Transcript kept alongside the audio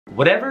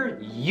Whatever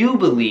you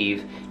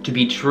believe to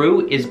be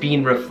true is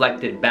being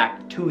reflected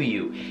back to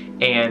you.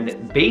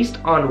 And based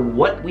on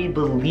what we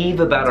believe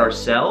about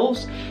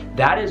ourselves,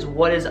 that is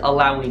what is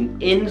allowing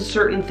in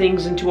certain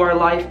things into our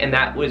life, and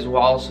that was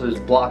also is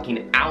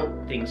blocking out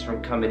things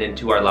from coming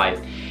into our life.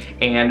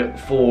 And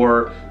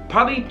for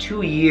probably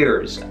 2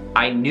 years,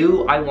 I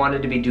knew I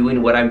wanted to be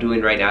doing what I'm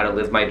doing right now to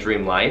live my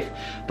dream life,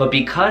 but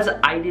because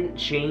I didn't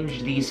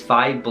change these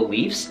 5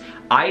 beliefs,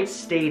 I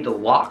stayed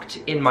locked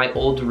in my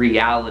old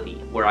reality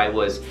where I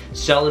was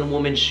selling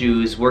women's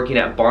shoes, working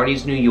at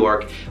Barney's, New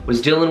York,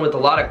 was dealing with a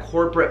lot of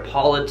corporate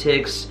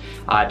politics,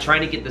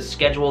 trying to get the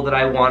schedule that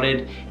I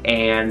wanted,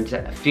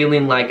 and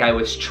feeling like I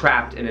was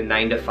trapped in a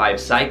 9-to-5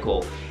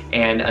 cycle.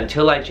 And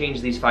until I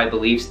changed these 5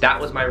 beliefs, that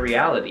was my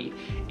reality.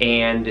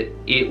 And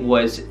it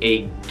was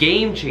a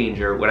game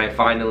changer when I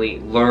finally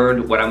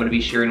learned what I'm gonna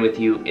be sharing with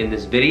you in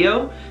this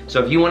video.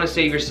 So if you wanna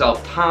save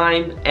yourself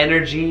time,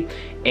 energy,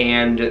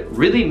 and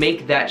really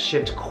make that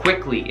shift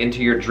quickly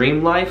into your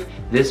dream life,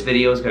 this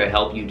video is gonna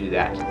help you do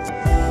that.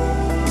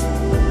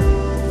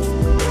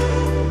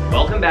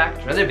 Welcome back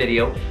to another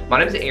video. My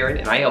name is Aaron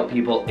and I help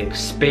people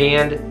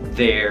expand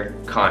their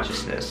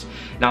consciousness.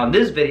 Now in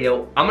this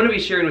video, I'm gonna be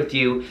sharing with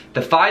you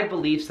the 5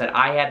 beliefs that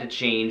I had to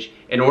change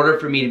in order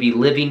for me to be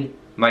living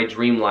my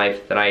dream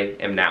life that I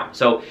am now.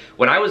 So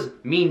when I was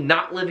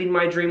not living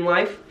my dream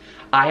life,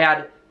 I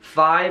had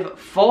 5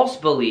 false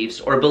beliefs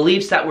or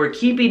beliefs that were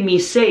keeping me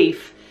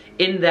safe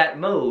in that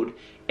mode,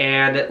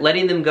 and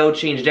letting them go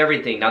changed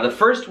everything. Now the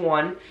first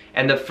one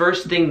and the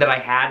first thing that I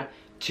had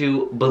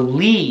to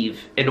believe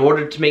in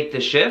order to make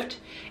the shift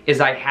is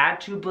I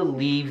had to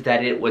believe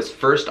that it was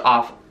first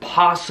off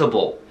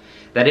possible.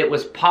 That it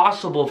was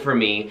possible for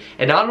me,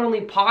 and not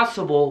only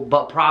possible,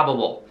 but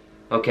probable.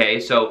 Okay,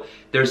 so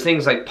there's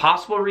things like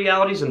possible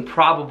realities and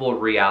probable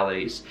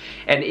realities.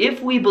 And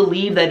if we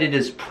believe that it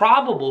is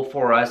probable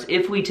for us,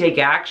 if we take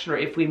action or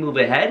if we move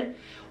ahead,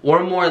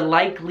 we're more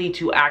likely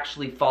to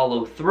actually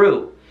follow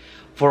through.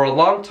 For a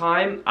long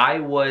time, I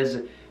was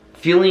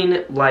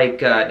feeling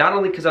like, not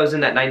only because I was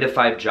in that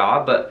 9-to-5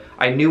 job, but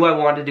I knew I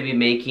wanted to be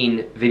making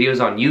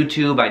videos on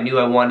YouTube. I knew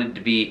I wanted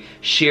to be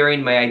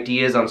sharing my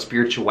ideas on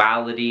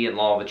spirituality and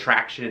law of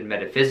attraction and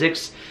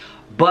metaphysics.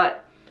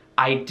 But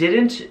I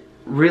didn't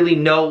really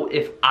know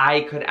if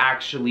I could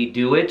actually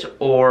do it,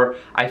 or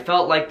I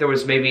felt like there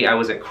was maybe I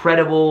wasn't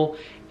credible,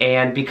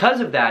 and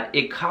because of that,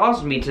 it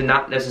caused me to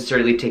not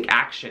necessarily take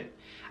action.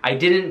 I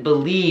didn't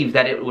believe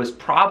that it was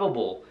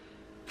probable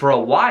for a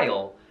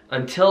while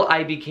until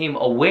I became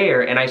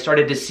aware and I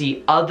started to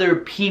see other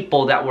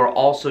people that were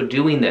also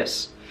doing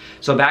this.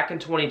 So back in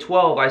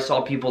 2012, I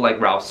saw people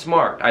like Ralph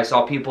Smart. I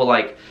saw people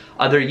like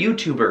other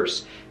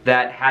YouTubers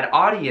that had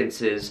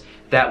audiences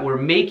that were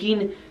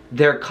making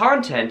their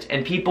content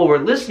and people were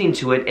listening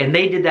to it, and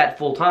they did that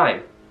full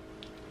time.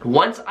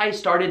 Once I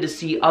started to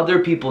see other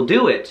people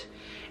do it,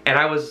 and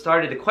I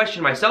started to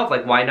question myself,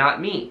 like, why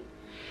not me?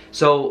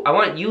 So I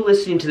want you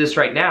listening to this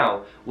right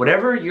now,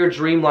 whatever your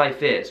dream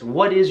life is,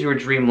 what is your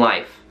dream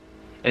life?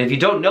 And if you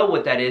don't know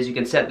what that is, you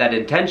can set that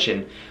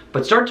intention,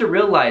 but start to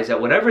realize that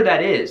whatever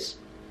that is,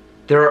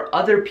 there are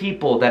other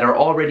people that are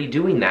already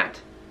doing that.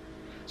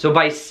 So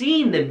by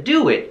seeing them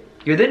do it,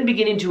 you're then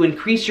beginning to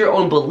increase your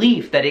own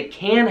belief that it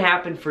can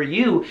happen for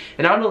you,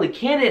 and not only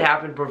can it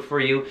happen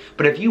for you,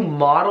 but if you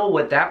model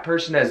what that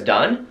person has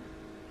done,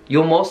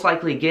 you'll most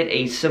likely get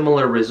a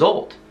similar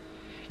result.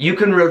 You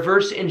can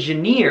reverse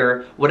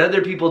engineer what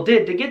other people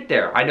did to get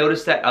there. I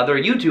noticed that other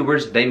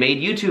YouTubers, they made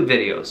YouTube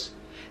videos.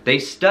 They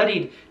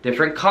studied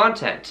different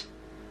content.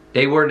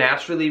 They were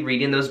naturally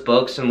reading those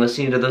books and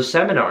listening to those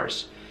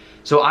seminars.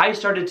 So I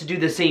started to do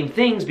the same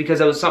things because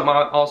it was something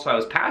also I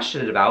was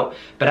passionate about,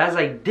 but as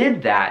I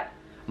did that,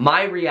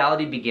 my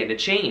reality began to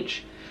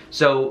change.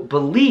 So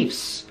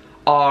beliefs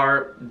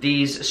are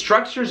these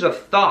structures of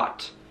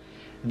thought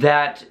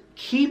that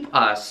keep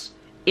us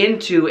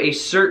into a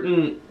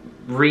certain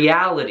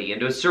reality,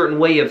 into a certain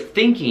way of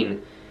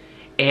thinking,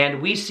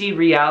 and we see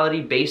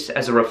reality based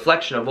as a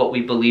reflection of what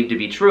we believe to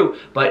be true.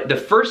 But the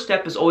first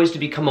step is always to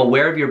become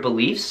aware of your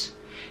beliefs,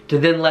 to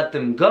then let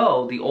them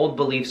go, the old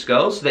beliefs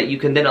go, so that you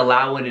can then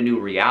allow in a new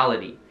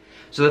reality.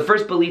 So the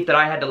first belief that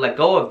I had to let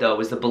go of, though,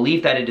 is the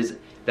belief that it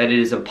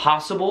is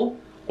impossible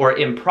or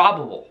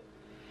improbable.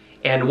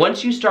 And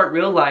once you start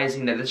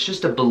realizing that it's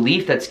just a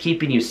belief that's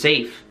keeping you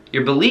safe,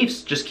 your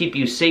beliefs just keep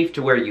you safe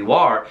to where you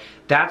are,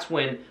 that's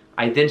when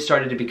I then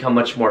started to become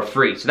much more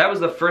free. So that was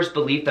the first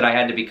belief that I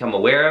had to become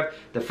aware of,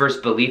 the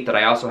first belief that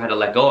I also had to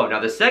let go of.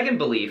 Now the second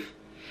belief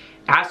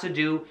has to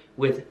do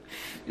with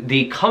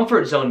the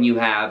comfort zone you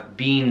have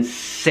being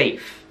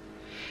safe.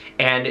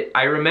 And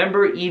I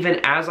remember even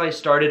as I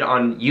started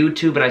on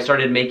YouTube and I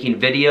started making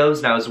videos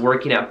and I was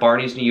working at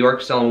Barney's, New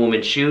York, selling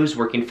women's shoes,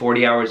 working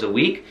 40 hours a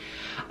week,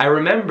 I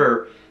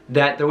remember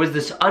that there was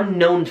this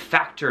unknown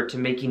factor to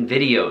making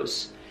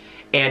videos.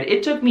 And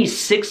it took me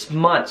 6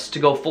 months to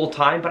go full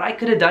time, but I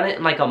could have done it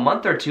in like a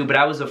month or two, but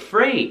I was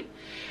afraid.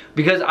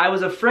 Because I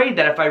was afraid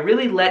that if I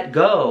really let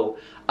go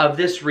of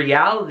this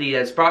reality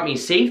that's brought me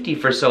safety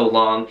for so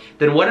long,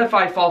 then what if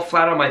I fall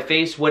flat on my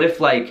face? What if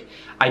like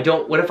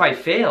what if I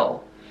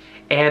fail?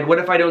 And what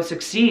if I don't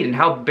succeed? And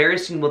how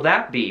embarrassing will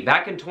that be?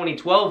 Back in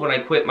 2012 when I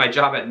quit my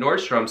job at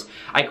Nordstrom's,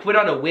 I quit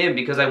on a whim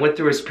because I went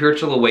through a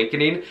spiritual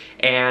awakening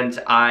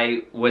and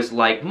I was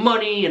like,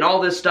 money and all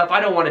this stuff, I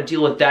don't want to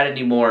deal with that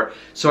anymore.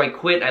 So I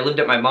quit. I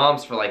lived at my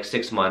mom's for like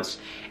 6 months,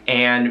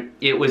 and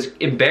it was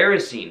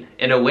embarrassing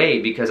in a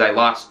way because I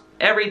lost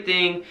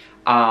everything.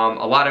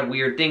 A lot of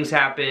weird things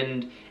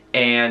happened,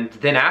 and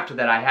then after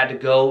that I had to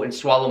go and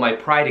swallow my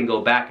pride and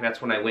go back, and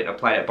that's when I went and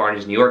applied at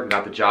Barnes, New York, and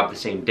got the job the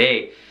same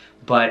day.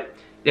 But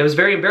it was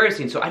very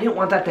embarrassing, so I didn't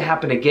want that to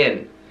happen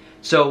again.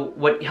 So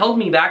what held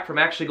me back from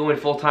actually going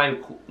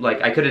full-time,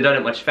 like I could have done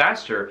it much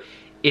faster,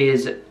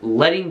 is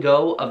letting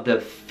go of the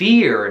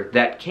fear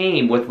that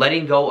came with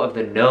letting go of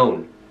the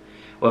known,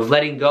 of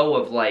letting go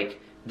of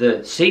like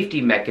the safety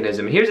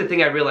mechanism. Here's the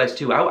thing I realized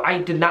too, I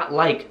did not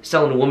like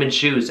selling women's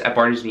shoes at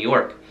Barnes, New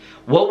York.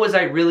 What was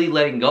I really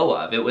letting go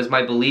of? It was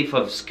my belief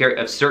of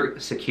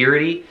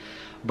security,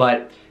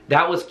 but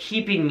that was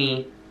keeping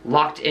me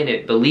locked in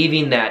it,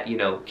 believing that, you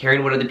know,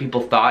 caring what other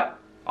people thought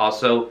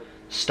also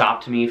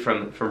stopped me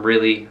from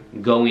really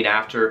going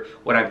after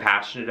what I'm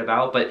passionate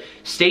about. But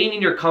staying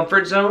in your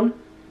comfort zone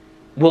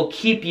will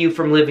keep you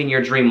from living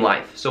your dream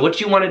life. So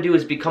what you want to do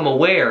is become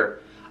aware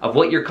of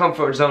what your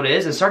comfort zone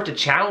is and start to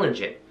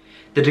challenge it.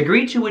 The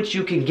degree to which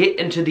you can get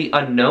into the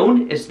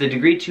unknown is the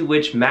degree to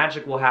which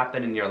magic will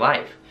happen in your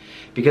life.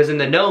 Because in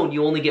the known,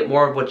 you only get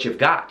more of what you've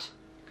got.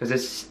 Because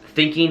it's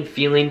thinking,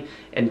 feeling,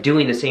 and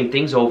doing the same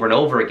things over and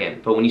over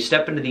again. But when you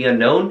step into the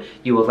unknown,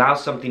 you allow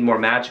something more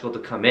magical to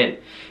come in.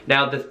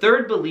 Now, the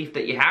third belief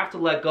that you have to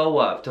let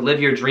go of to live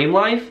your dream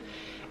life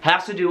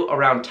has to do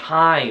around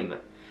time.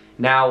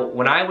 Now,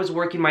 when I was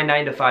working my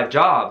 9-to-5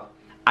 job,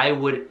 I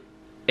would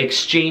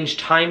exchange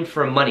time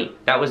for money.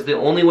 That was the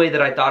only way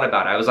that I thought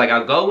about it. I was like,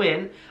 I'll go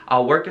in,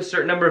 I'll work a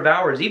certain number of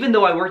hours, even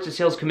though I worked a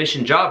sales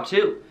commission job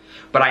too.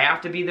 But I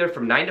have to be there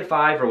from 9 to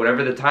 5 or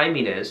whatever the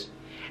timing is,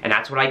 and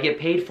that's what I get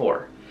paid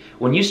for.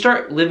 When you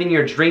start living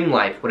your dream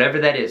life, whatever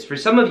that is, for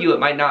some of you it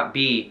might not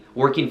be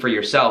working for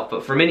yourself,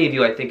 but for many of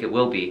you I think it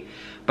will be.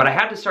 But I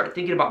had to start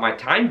thinking about my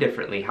time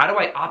differently. How do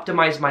I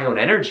optimize my own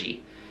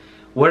energy?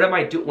 What am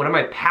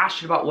I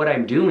passionate about what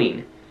I'm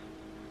doing?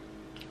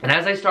 And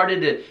as I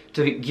started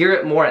to gear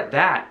it more at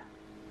that,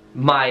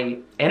 my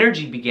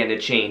energy began to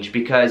change,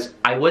 because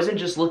I wasn't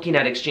just looking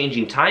at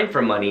exchanging time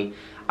for money.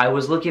 I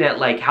was looking at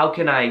like, how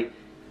can I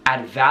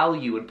add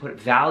value and put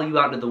value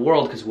out into the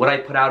world, because what I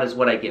put out is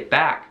what I get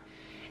back.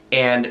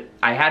 And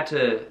I had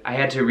to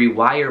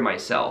rewire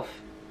myself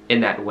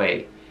in that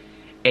way.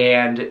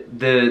 And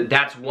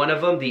that's one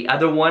of them. The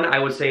other one I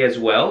would say as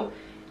well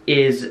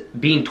is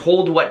being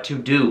told what to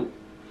do.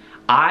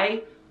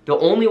 The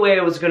only way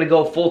I was going to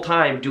go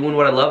full-time doing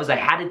what I love is I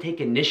had to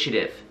take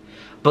initiative.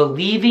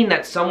 Believing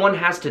that someone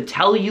has to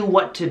tell you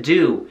what to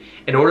do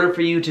in order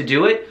for you to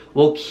do it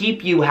will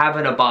keep you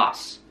having a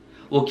boss.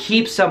 Will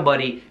keep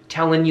somebody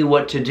telling you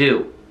what to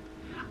do.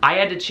 I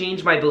had to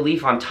change my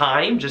belief on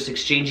time, just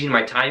exchanging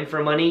my time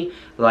for money,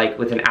 like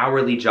with an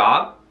hourly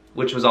job,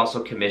 which was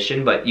also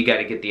commission, but you got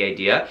to get the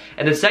idea.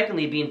 And then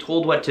secondly, being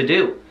told what to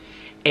do.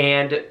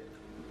 And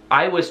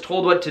I was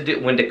told what to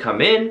do, when to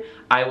come in.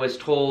 I was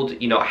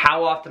told, you know,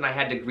 how often I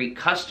had to greet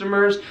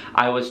customers.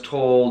 I was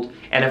told,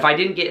 and if I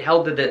didn't get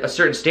held to a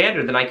certain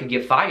standard, then I could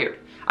get fired.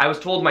 I was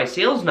told my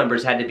sales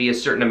numbers had to be a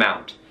certain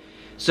amount.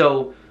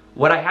 So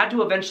what I had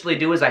to eventually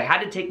do is I had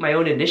to take my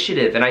own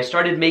initiative, and I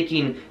started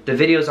making the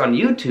videos on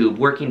YouTube,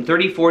 working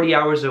 30, 40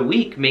 hours a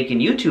week making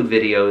YouTube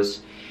videos.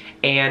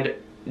 And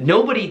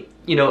nobody,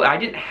 you know, I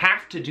didn't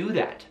have to do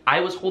that. I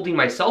was holding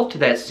myself to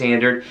that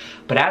standard,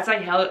 but as I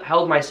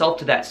held myself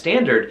to that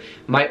standard,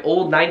 my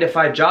old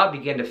 9-to-5 job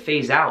began to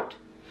phase out.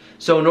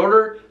 So in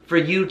order for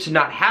you to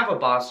not have a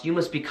boss, you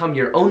must become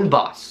your own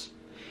boss.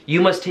 You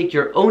must take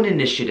your own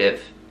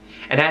initiative.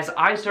 And as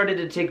I started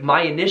to take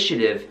my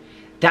initiative,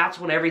 that's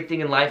when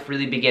everything in life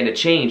really began to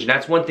change. And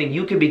that's one thing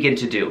you can begin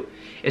to do,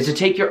 is to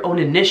take your own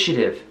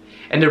initiative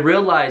and to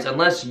realize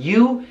unless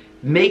you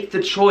make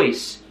the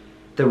choice,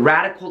 the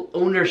radical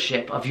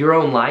ownership of your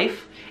own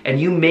life,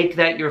 and you make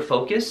that your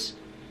focus,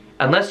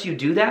 unless you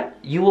do that,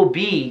 you will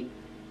be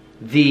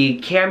the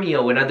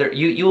cameo in other,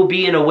 you will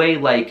be in a way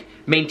like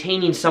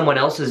maintaining someone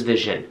else's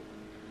vision.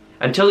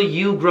 Until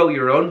you grow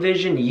your own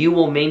vision, you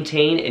will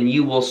maintain and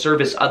you will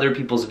service other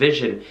people's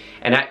vision.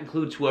 And that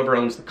includes whoever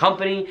owns the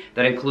company,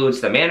 that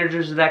includes the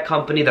managers of that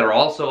company that are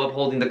also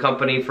upholding the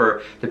company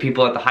for the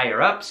people at the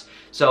higher ups.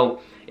 So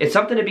it's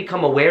something to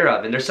become aware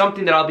of. And there's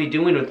something that I'll be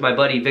doing with my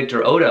buddy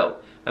Victor Otto.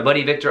 My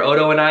buddy Victor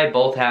Otto and I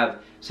both have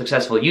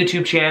successful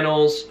YouTube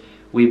channels.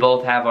 We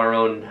both have our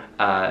own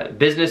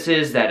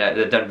businesses that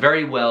have done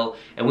very well.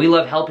 And we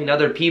love helping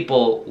other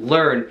people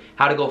learn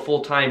how to go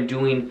full-time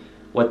doing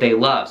what they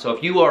love. So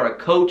if you are a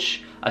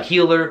coach, a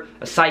healer,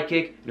 a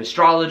psychic, an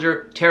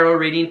astrologer, tarot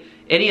reading,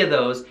 any of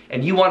those,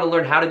 and you want to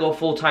learn how to go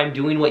full-time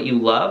doing what you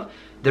love,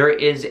 there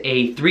is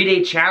a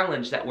 3-day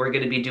challenge that we're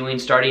going to be doing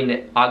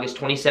starting August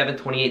 27th,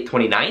 28th,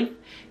 29th.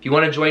 If you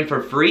want to join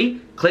for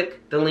free,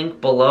 click the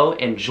link below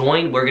and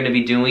join. We're going to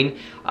be doing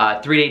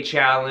a 3-day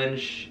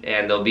challenge,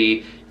 and there'll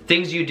be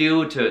things you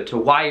do to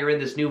why you're in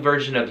this new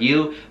version of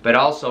you, but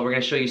also we're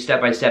going to show you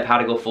step by step how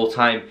to go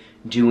full-time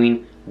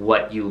doing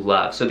what you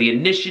love. So the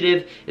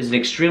initiative is an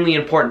extremely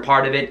important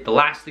part of it. The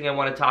last thing I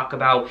want to talk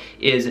about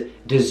is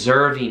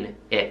deserving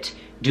it.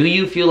 Do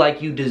you feel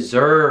like you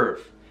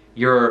deserve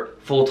your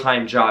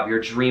full-time job,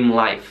 your dream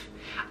life?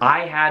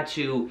 I had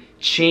to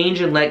change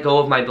and let go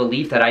of my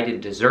belief that I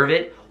didn't deserve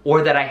it,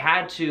 or that I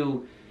had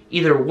to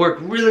either work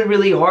really,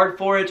 really hard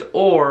for it,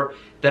 or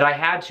that I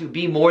had to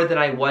be more than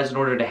I was in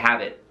order to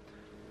have it.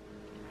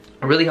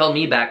 What really held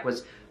me back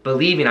was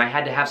believing I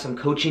had to have some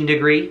coaching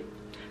degree,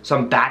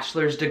 some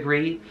bachelor's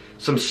degree,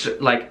 some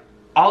like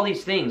all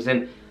these things.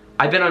 And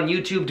I've been on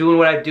YouTube doing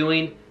what I'm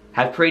doing,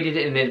 have created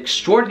an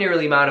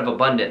extraordinary amount of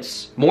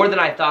abundance, more than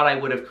I thought I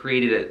would have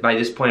created it by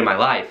this point in my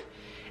life.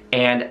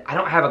 And I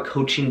don't have a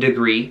coaching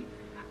degree.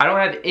 I don't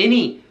have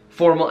any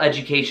formal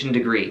education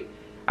degree.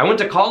 I went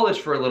to college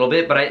for a little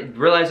bit, but I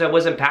realized I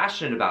wasn't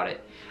passionate about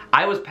it.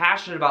 I was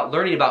passionate about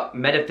learning about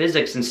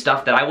metaphysics and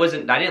stuff that I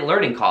didn't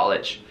learn in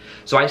college.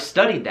 So I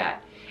studied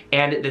that.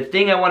 And the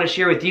thing I want to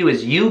share with you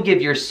is you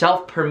give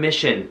yourself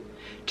permission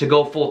to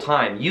go full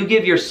time. You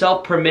give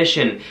yourself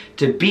permission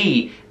to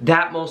be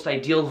that most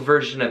ideal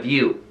version of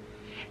you.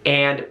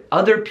 And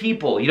other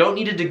people, you don't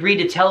need a degree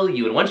to tell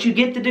you. And once you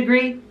get the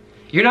degree,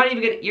 you're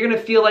gonna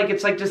feel like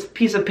it's like just a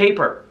piece of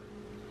paper.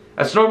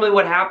 That's normally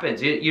what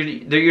happens.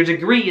 Your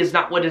degree is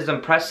not what is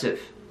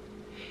impressive.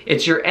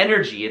 It's your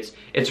energy.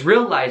 It's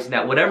realizing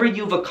that whatever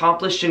you've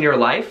accomplished in your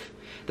life,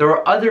 there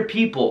are other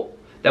people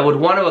that would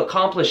want to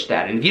accomplish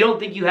that. And if you don't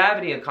think you have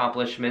any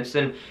accomplishments,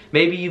 then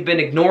maybe you've been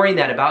ignoring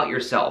that about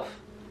yourself.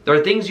 There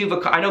are things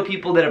I know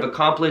people that have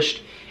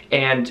accomplished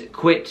and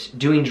quit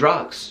doing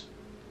drugs.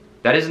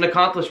 That is an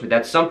accomplishment.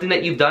 That's something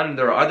that you've done, and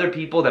there are other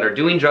people that are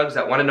doing drugs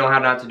that want to know how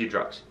not to do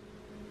drugs.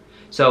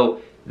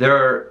 So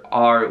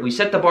we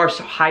set the bar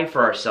so high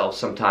for ourselves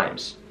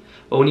sometimes.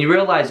 But when you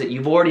realize that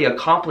you've already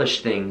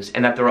accomplished things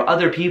and that there are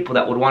other people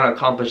that would want to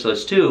accomplish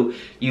those too,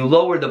 you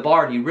lower the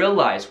bar and you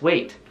realize,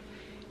 wait,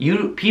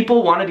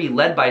 people want to be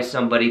led by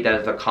somebody that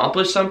has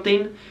accomplished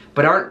something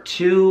but aren't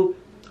too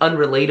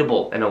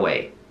unrelatable in a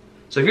way.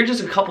 So if you're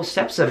just a couple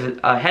steps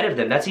ahead of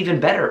them, that's even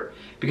better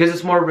because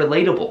it's more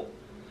relatable.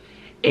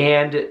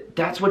 And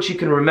that's what you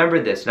can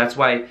remember this. And that's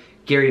why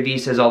Gary Vee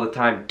says all the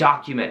time,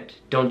 document,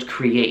 don't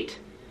create.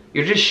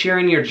 You're just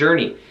sharing your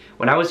journey.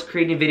 When I was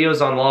creating videos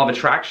on law of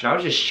attraction, I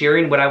was just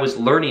sharing what I was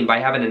learning by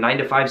having a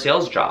 9-to-5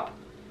 sales job.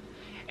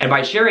 And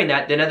by sharing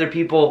that, then other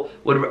people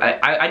would,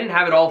 I didn't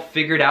have it all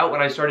figured out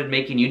when I started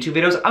making YouTube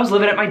videos. I was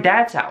living at my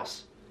dad's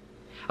house.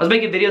 I was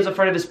making videos in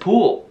front of his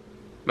pool.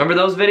 Remember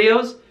those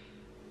videos?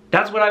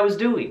 That's what I was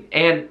doing.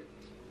 And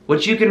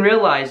what you can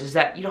realize is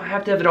that you don't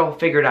have to have it all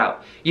figured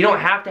out. You don't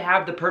have to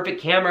have the perfect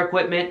camera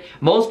equipment.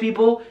 Most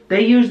people,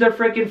 they use their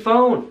freaking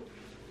phone.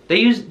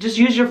 Just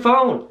use your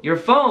phone. Your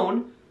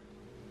phone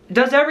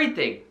does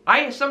everything.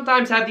 I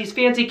sometimes have these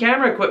fancy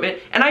camera equipment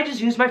and I just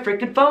use my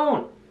freaking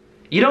phone.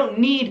 You don't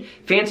need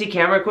fancy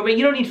camera equipment.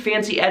 You don't need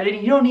fancy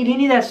editing. You don't need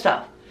any of that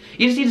stuff.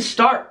 You just need to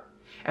start.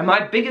 And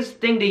my biggest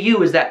thing to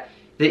you is that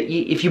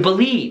if you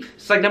believe,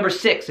 it's like number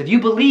 6, if you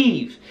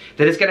believe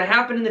that it's going to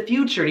happen in the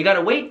future and you got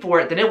to wait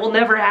for it, then it will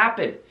never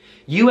happen.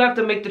 You have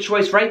to make the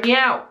choice right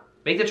meow.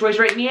 Make the choice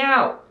right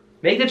meow.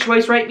 Make the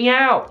choice right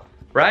meow.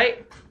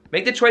 Right?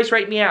 Make the choice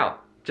right meow.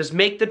 Just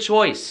make the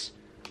choice.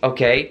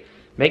 Okay?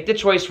 Make the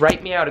choice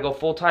right meow to go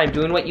full time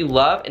doing what you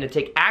love and to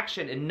take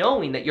action and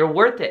knowing that you're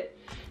worth it.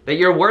 That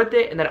you're worth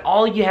it and that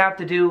all you have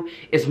to do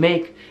is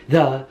make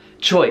the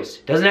choice.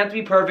 Doesn't have to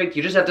be perfect,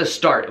 you just have to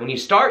start. And when you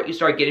start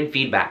getting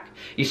feedback.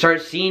 You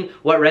start seeing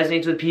what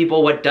resonates with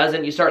people, what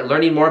doesn't. You start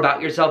learning more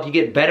about yourself. You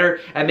get better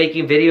at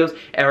making videos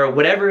or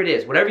whatever it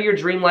is, whatever your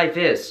dream life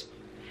is.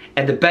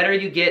 And the better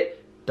you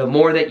get, the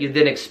more that you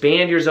then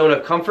expand your zone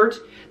of comfort,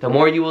 the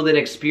more you will then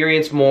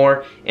experience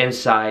more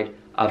inside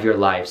of your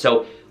life.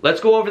 So let's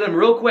go over them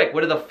real quick.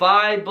 What are the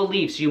 5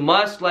 beliefs you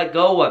must let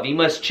go of? You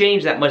must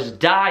change, that must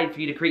die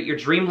for you to create your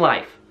dream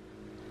life.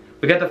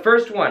 We got the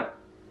first one,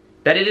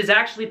 that it is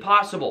actually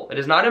possible. It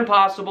is not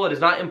impossible, it is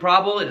not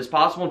improbable, it is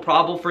possible and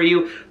probable for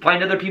you.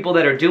 Find other people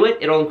that do it.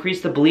 It'll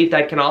increase the belief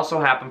that can also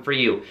happen for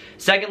you.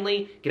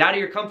 Secondly, get out of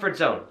your comfort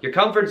zone. Your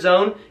comfort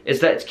zone is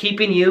that it's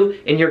keeping you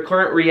in your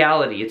current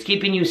reality. It's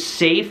keeping you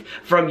safe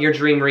from your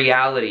dream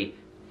reality.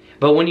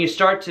 But when you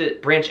start to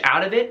branch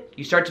out of it,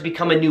 you start to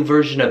become a new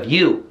version of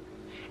you.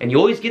 And you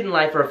always get in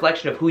life a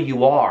reflection of who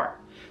you are.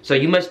 So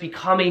you must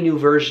become a new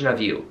version of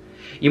you.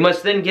 You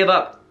must then give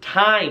up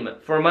time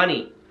for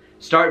money.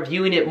 Start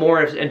viewing it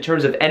more in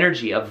terms of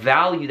energy, of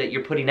value that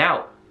you're putting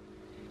out.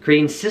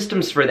 Creating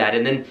systems for that.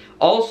 And then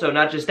also,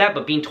 not just that,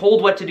 but being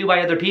told what to do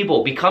by other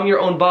people. Become your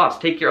own boss.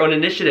 Take your own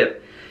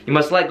initiative. You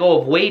must let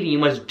go of waiting. You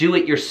must do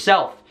it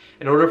yourself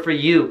in order for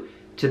you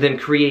to then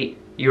create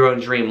your own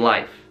dream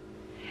life.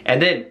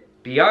 And then,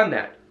 beyond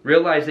that,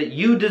 realize that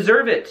you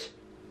deserve it.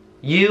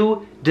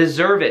 You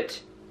deserve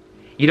it.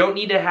 You don't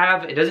need to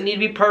have, it doesn't need to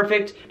be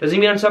perfect, doesn't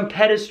need to be on some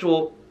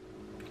pedestal.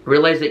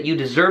 Realize that you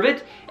deserve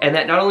it, and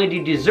that not only do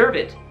you deserve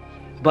it,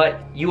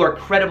 but you are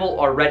credible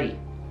already.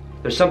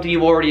 There's something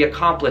you've already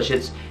accomplished.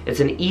 It's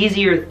an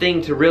easier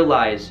thing to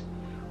realize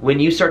when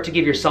you start to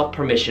give yourself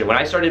permission. When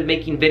I started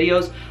making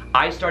videos,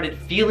 I started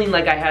feeling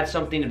like I had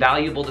something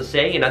valuable to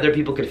say, and other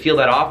people could feel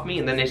that off me,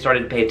 and then they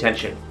started to pay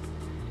attention.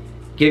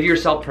 Give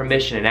yourself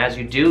permission, and as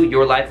you do,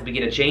 your life will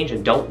begin to change,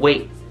 and don't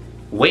wait.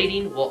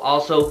 Waiting will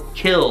also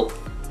kill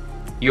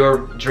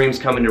your dreams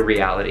coming to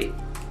reality.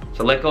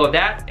 So let go of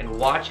that and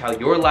watch how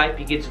your life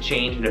begins to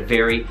change in a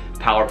very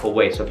powerful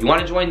way. So if you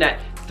want to join that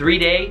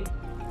 3-day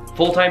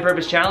full-time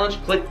purpose challenge,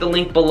 click the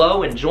link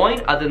below and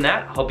join. Other than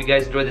that, I hope you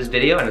guys enjoyed this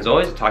video, and as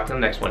always, I'll talk to you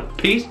in the next one.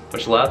 Peace,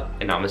 much love,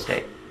 and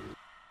namaste.